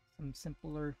need some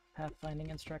simpler pathfinding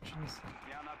instructions.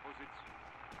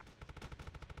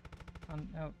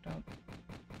 No,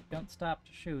 don't stop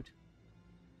to shoot.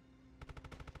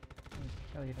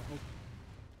 I'll tell you to hold.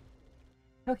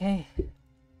 Okay.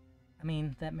 I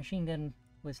mean, that machine gun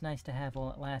was nice to have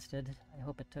while it lasted. I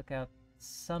hope it took out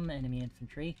some enemy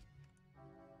infantry.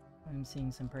 I'm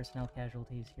seeing some personnel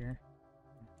casualties here.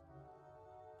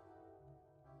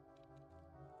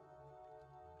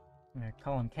 I'm gonna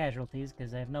call them casualties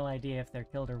because I have no idea if they're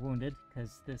killed or wounded,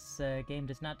 because this game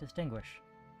does not distinguish.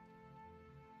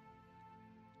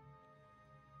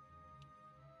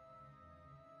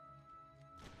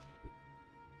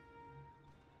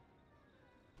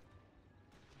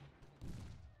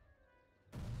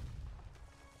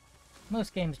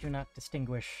 Most games do not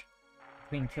distinguish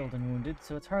between killed and wounded,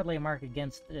 so it's hardly a mark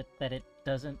against it that it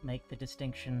doesn't make the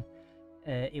distinction.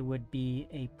 It would be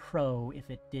a pro if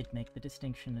it did make the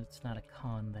distinction. It's not a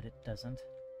con that it doesn't.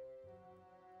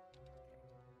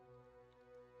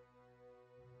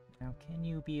 Now, can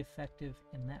you be effective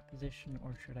in that position,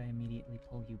 or should I immediately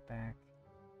pull you back?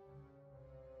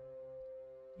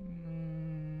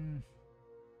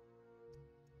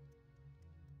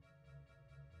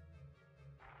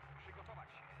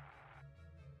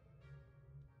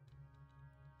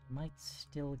 Might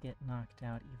still get knocked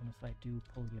out even if I do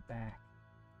pull you back.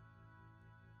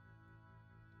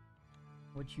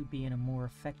 Would you be in a more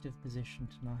effective position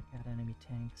to knock out enemy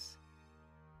tanks?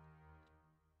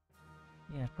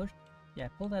 Yeah,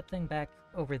 pull that thing back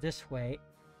over this way.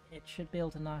 It should be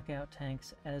able to knock out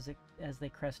tanks as they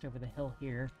crest over the hill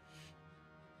here.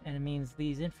 And it means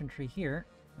these infantry here,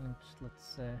 and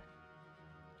let's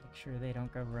make sure they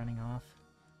don't go running off.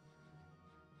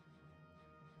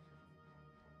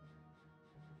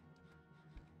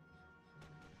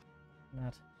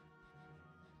 Not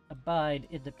abide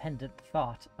independent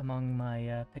thought among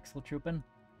my pixel troopin'.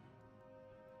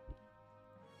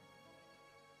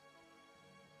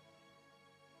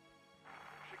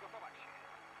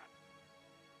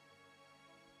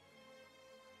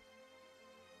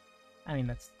 I mean,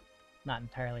 that's not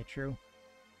entirely true.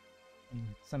 In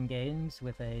some games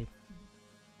with a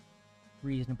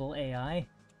reasonable AI,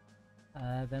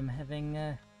 them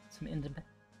having some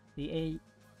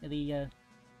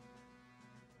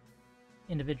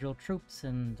individual troops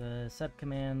and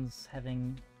subcommands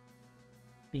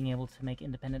being able to make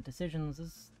independent decisions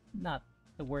is not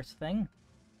the worst thing.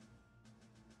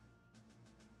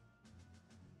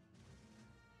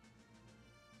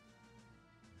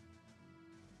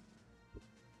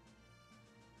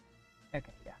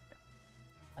 Okay,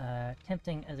 yeah.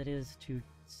 Tempting as it is to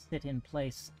sit in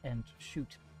place and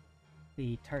shoot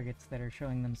the targets that are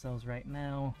showing themselves right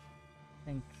now, I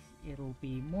think it'll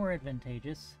be more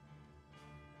advantageous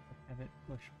to have it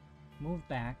move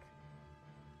back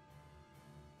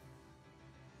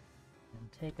and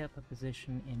take up a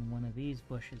position in one of these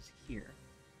bushes here.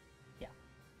 Yeah.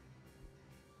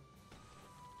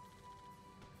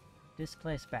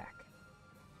 Displace back.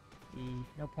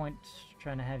 No point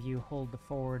trying to have you hold the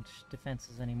forward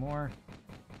defenses anymore.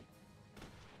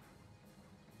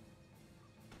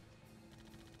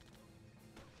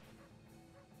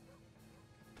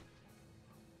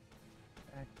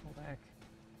 Pull back.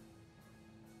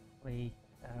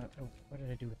 Oh, what did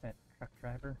I do with that truck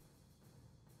driver?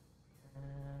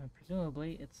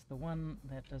 Presumably it's the one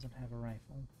that doesn't have a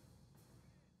rifle.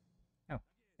 Oh,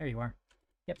 there you are.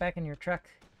 Get back in your truck.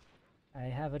 I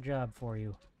have a job for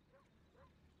you.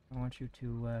 I want you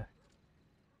to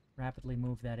rapidly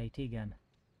move that AT gun.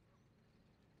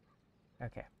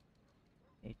 Okay.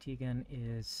 AT gun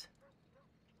is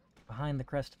behind the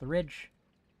crest of the ridge.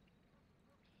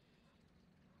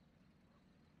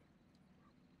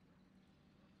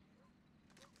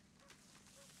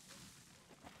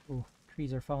 Ooh,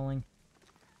 trees are falling.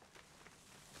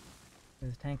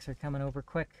 Those tanks are coming over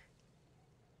quick.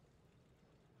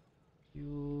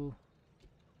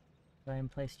 If I am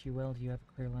placed you well, do you have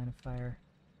a clear line of fire?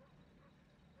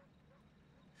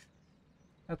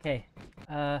 Okay,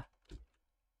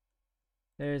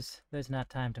 there's not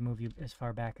time to move you as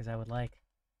far back as I would like.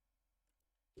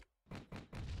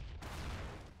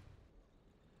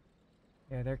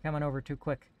 Yeah, they're coming over too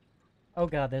quick. Oh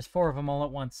god, there's 4 of them all at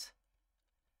once.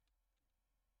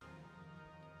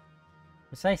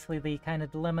 Precisely the kind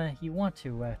of dilemma you want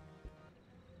to,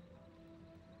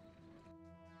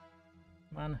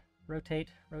 Come on, rotate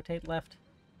left.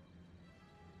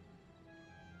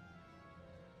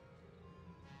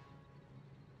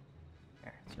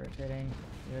 There, it's rotating.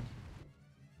 Good.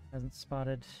 Hasn't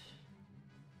spotted.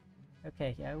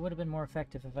 Okay, yeah, it would have been more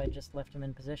effective if I just left him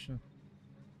in position.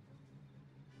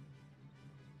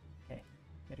 Okay,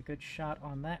 get a good shot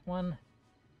on that one.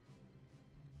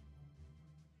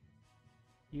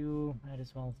 You might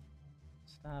as well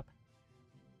stop.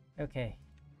 Okay,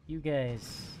 you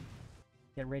guys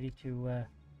get ready to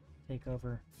take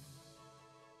over.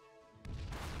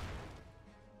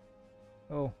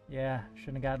 Oh, yeah,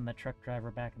 shouldn't have gotten the truck driver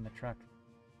back in the truck.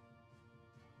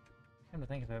 Come to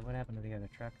think of it, what happened to the other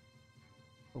truck?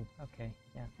 Oh, okay,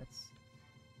 yeah,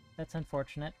 that's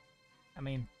unfortunate. I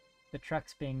mean, the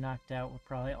trucks being knocked out were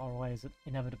probably always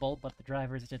inevitable, but the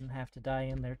drivers didn't have to die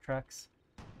in their trucks.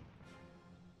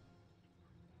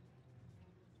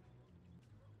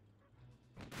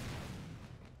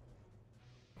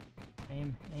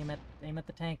 Aim at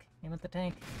the tank. Aim at the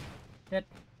tank. Hit.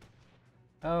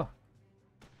 Oh.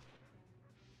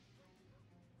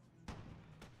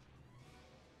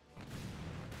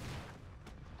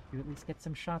 You at least get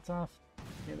some shots off.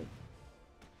 Really.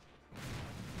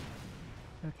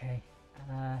 Okay.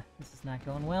 This is not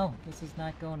going well. This is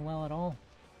not going well at all.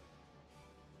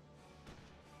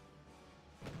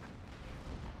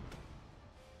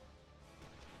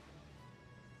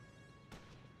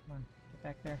 get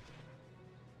back there.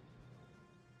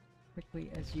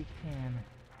 Quickly as you can.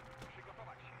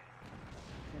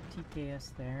 Got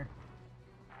TKS there.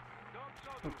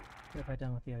 Oh, what have I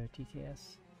done with the other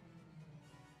TKS?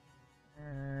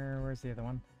 Where's the other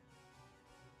one?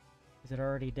 Is it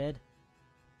already dead?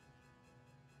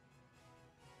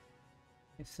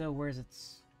 If so, where's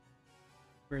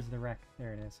the wreck?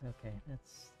 There it is.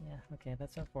 Okay,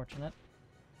 that's unfortunate.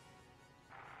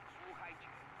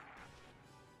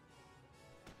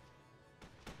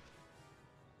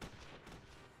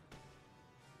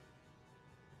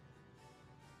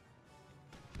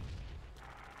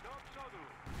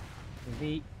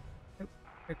 The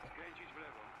okay.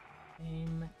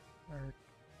 Aim or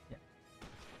yeah.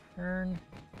 Turn.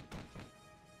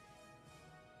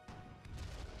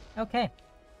 Okay.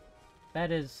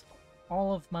 That is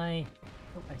all of my...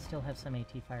 Oh, I still have some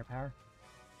AT firepower.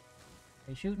 Are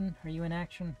you shooting? Are you in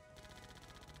action?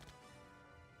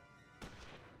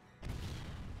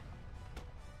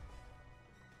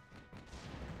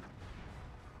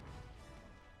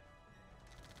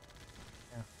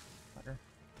 Yeah, butter.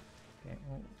 Okay,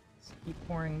 well, let's keep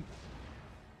pouring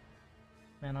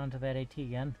men onto that AT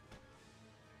again.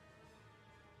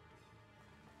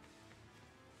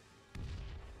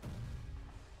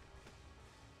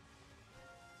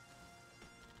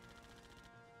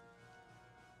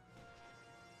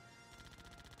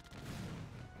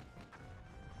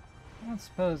 I don't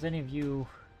suppose any of you...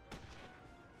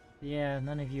 Yeah,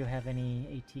 none of you have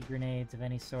any AT grenades of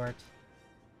any sort.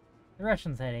 The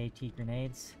Russians had AT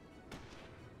grenades.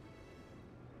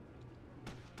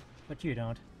 But you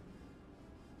don't.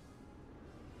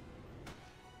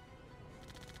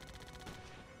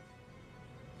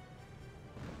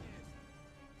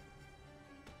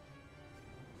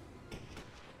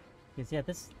 Because yeah,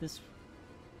 this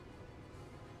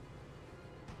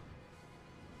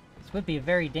would be a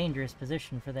very dangerous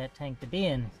position for that tank to be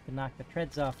in. It could knock the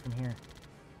treads off from here.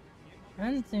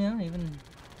 And, you know, even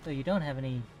though you don't have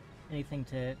anything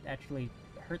to actually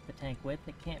hurt the tank with,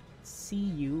 it can't see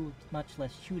you, much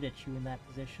less shoot at you in that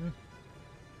position.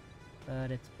 But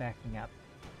it's backing up.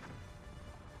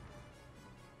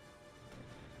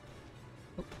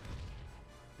 Oh.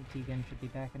 AT gun should be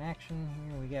back in action.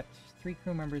 Here we got 3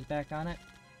 crew members back on it.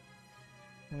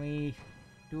 Can we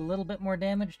do a little bit more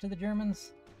damage to the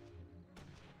Germans?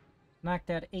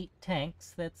 Knocked out 8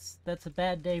 tanks. That's a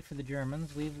bad day for the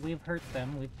Germans. We've hurt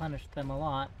them. We've punished them a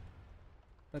lot.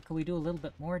 But could we do a little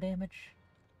bit more damage?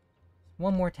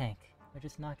 One more tank. Or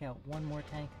just knock out one more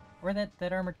tank. Or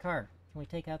that armored car. Can we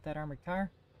take out that armored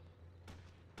car?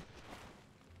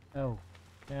 Oh,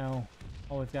 no.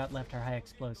 All we've got left are high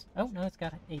explosives. Oh, no, it's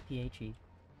got APHE.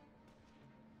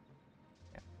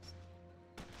 Yeah.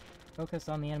 Focus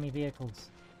on the enemy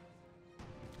vehicles.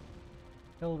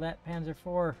 Kill that Panzer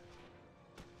IV.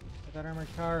 That armored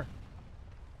car.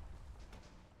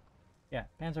 Yeah,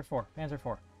 Panzer IV. Panzer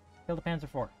IV. Kill the Panzer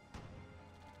IV.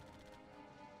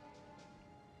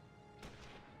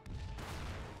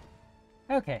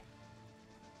 Okay.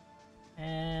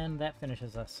 And that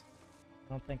finishes us.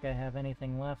 Don't think I have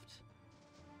anything left.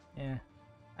 Yeah.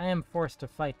 I am forced to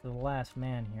fight to the last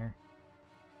man here.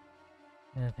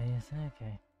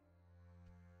 Okay.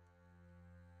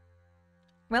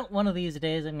 Well, one of these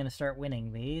days I'm going to start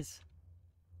winning these.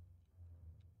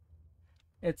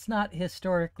 It's not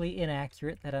historically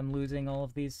inaccurate that I'm losing all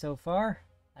of these so far.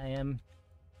 I am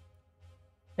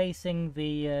facing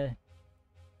the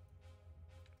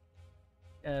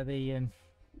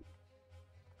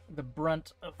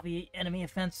brunt of the enemy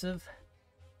offensive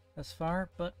thus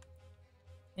far, but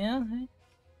yeah, I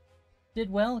did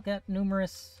well. Got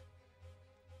numerous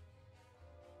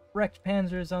wrecked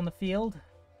panzers on the field.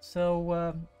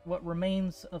 So, what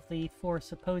remains of the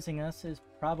force opposing us is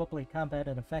probably combat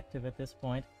ineffective at this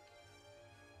point.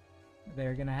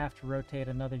 They're gonna have to rotate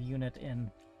another unit in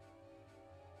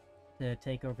to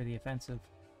take over the offensive.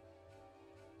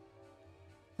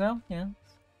 So, yeah.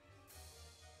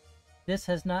 This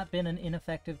has not been an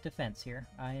ineffective defense here.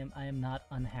 I am not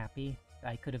unhappy.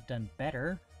 I could have done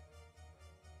better,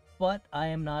 but I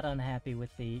am not unhappy with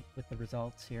the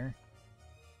results here.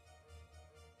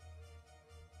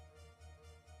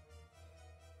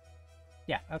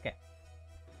 Yeah, okay.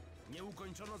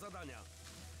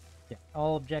 Yeah,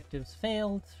 all objectives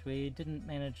failed. We didn't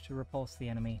manage to repulse the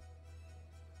enemy.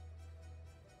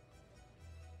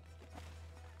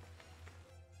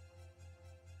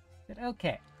 But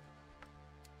okay.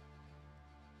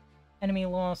 Enemy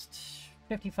lost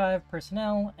 55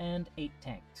 personnel and 8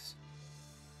 tanks.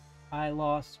 I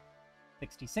lost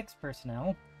 66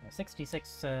 personnel.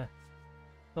 66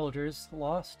 soldiers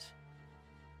lost.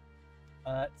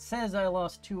 It says I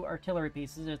lost 2 artillery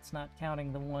pieces. It's not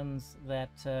counting the ones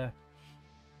that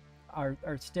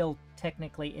are still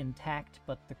technically intact,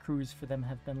 but the crews for them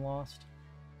have been lost.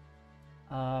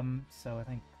 So I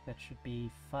think that should be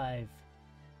 5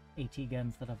 AT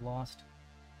guns that I've lost.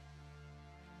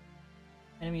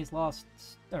 Enemies lost,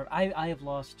 or I have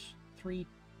lost 3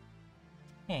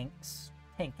 tanks.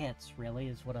 Tankettes, really,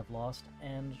 is what I've lost,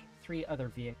 and 3 other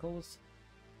vehicles.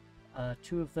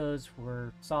 2 of those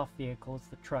were soft vehicles,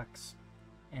 the trucks,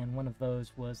 and 1 of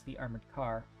those was the armored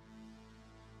car.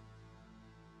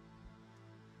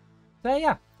 So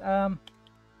yeah,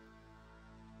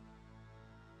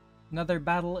 another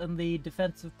battle in the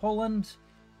defense of Poland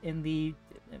in the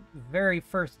very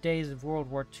first days of World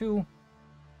War II.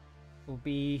 We'll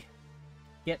be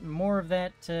getting more of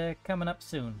that coming up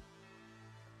soon.